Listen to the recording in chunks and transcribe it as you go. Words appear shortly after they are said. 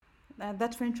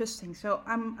That's very interesting. So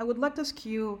I would like to ask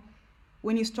you,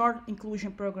 when you start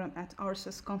inclusion program at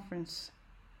RSS conference,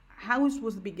 how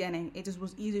was the beginning? It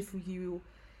was easy for you,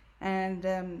 and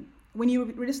when you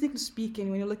realistically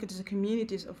speaking, when you look at the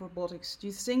communities of robotics, do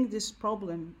you think this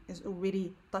problem is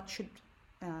already touched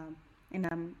uh, in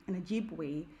a deep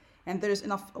way, and there is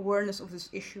enough awareness of this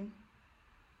issue?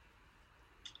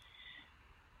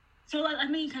 So let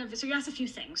me so you asked a few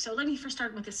things. So let me first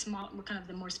start with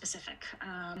the more specific.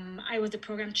 I was the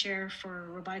program chair for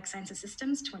Robotic Science and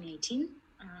Systems 2018.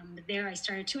 There I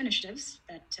started two initiatives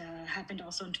that happened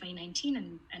also in 2019.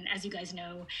 And as you guys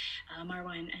know,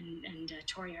 Marwa and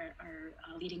Tori are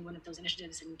leading one of those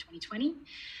initiatives in 2020.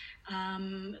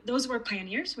 Those were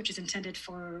Pioneers, which is intended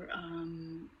for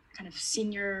kind of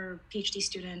senior PhD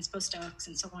students, postdocs,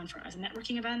 and so on as a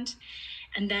networking event.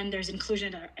 And then there's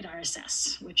Inclusion at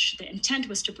RSS, which the intent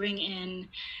was to bring in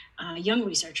young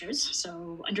researchers,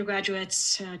 so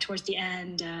undergraduates towards the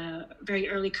end, very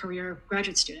early career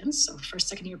graduate students, so first,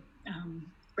 second year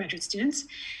graduate students,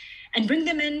 and bring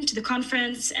them into the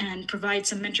conference and provide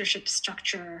some mentorship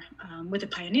structure with the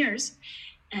pioneers.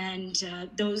 And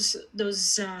those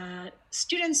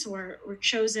students were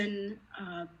chosen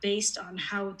based on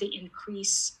how they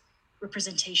increase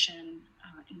representation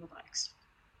in robotics.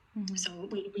 Mm-hmm. So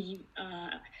we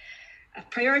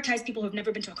prioritized people who've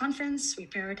never been to a conference. We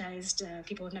prioritized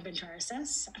people who've never been to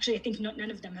RSS. Actually, I think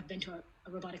none of them have been to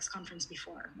a robotics conference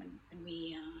before when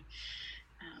we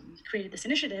created this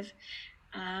initiative.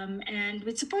 And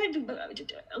we supported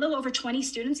a little over 20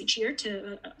 students each year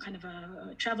to kind of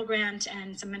a travel grant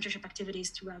and some mentorship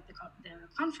activities throughout the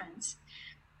conference.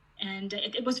 And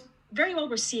it was very well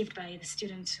received by the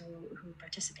students who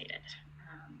participated.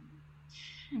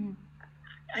 Mm-hmm.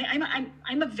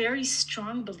 I'm a very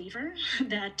strong believer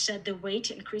that the way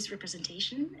to increase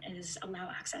representation is allow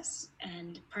access,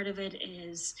 and part of it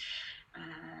is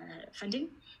funding.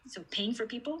 So paying for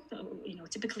people,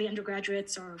 typically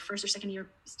undergraduates or first or second year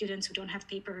students who don't have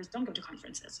papers don't go to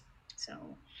conferences. So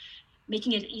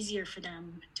making it easier for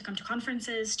them to come to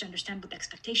conferences, to understand what the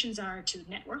expectations are, to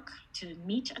network, to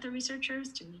meet other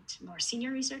researchers, to meet more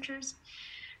senior researchers.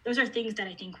 Those are things that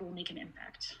I think will make an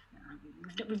impact.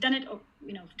 We've done it,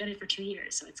 done it for 2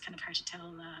 years, so it's kind of hard to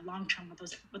tell long term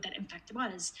what that impact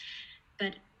was.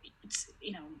 But it's,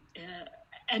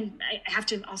 and I have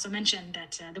to also mention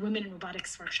that the Women in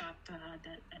Robotics workshop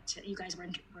that you guys were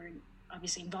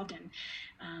obviously involved in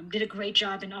did a great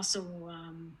job in also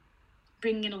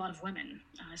bringing in a lot of women,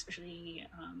 especially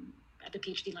at the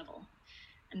PhD level,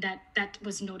 and that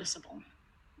was noticeable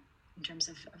in terms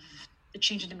of the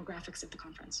change in demographics of the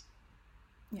conference.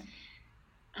 Yeah.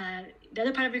 The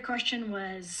other part of your question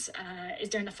was, is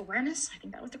there enough awareness? I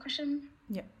think that was the question.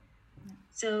 Yeah.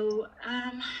 So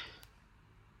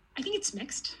I think it's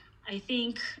mixed. I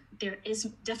think there is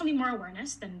definitely more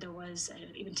awareness than there was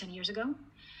even 10 years ago.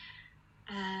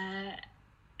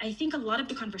 I think a lot of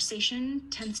the conversation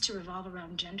tends to revolve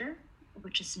around gender,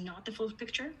 which is not the full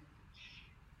picture.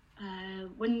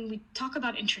 When we talk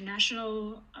about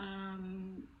international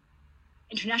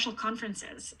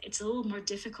conferences, it's a little more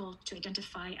difficult to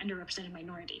identify underrepresented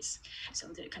minorities. So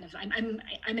the kind of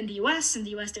I'm in the US. In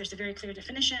the US, there's a very clear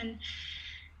definition.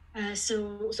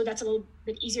 So that's a little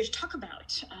bit easier to talk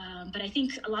about. But I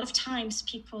think a lot of times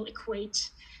people equate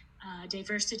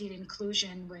diversity and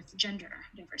inclusion with gender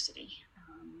diversity.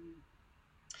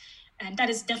 And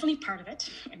that is definitely part of it.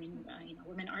 I mean,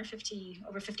 women are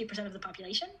over 50% of the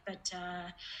population, but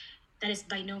that is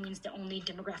by no means the only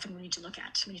demographic we need to look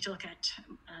at. We need to look at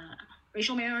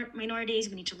racial minorities.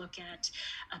 We need to look at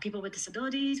people with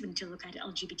disabilities. We need to look at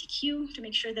LGBTQ to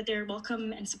make sure that they're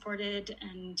welcome and supported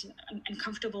and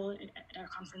comfortable at our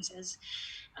conferences.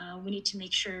 We need to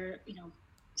make sure,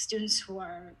 students who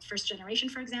are first generation,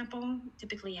 for example,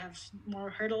 typically have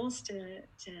more hurdles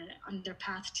on their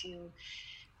path to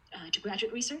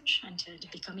graduate research and to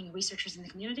becoming researchers in the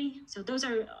community. So those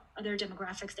are other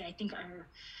demographics that I think are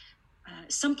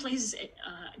some places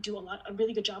do a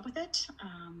really good job with it,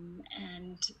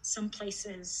 and some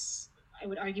places I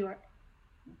would argue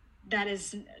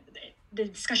the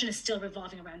discussion is still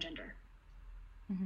revolving around gender.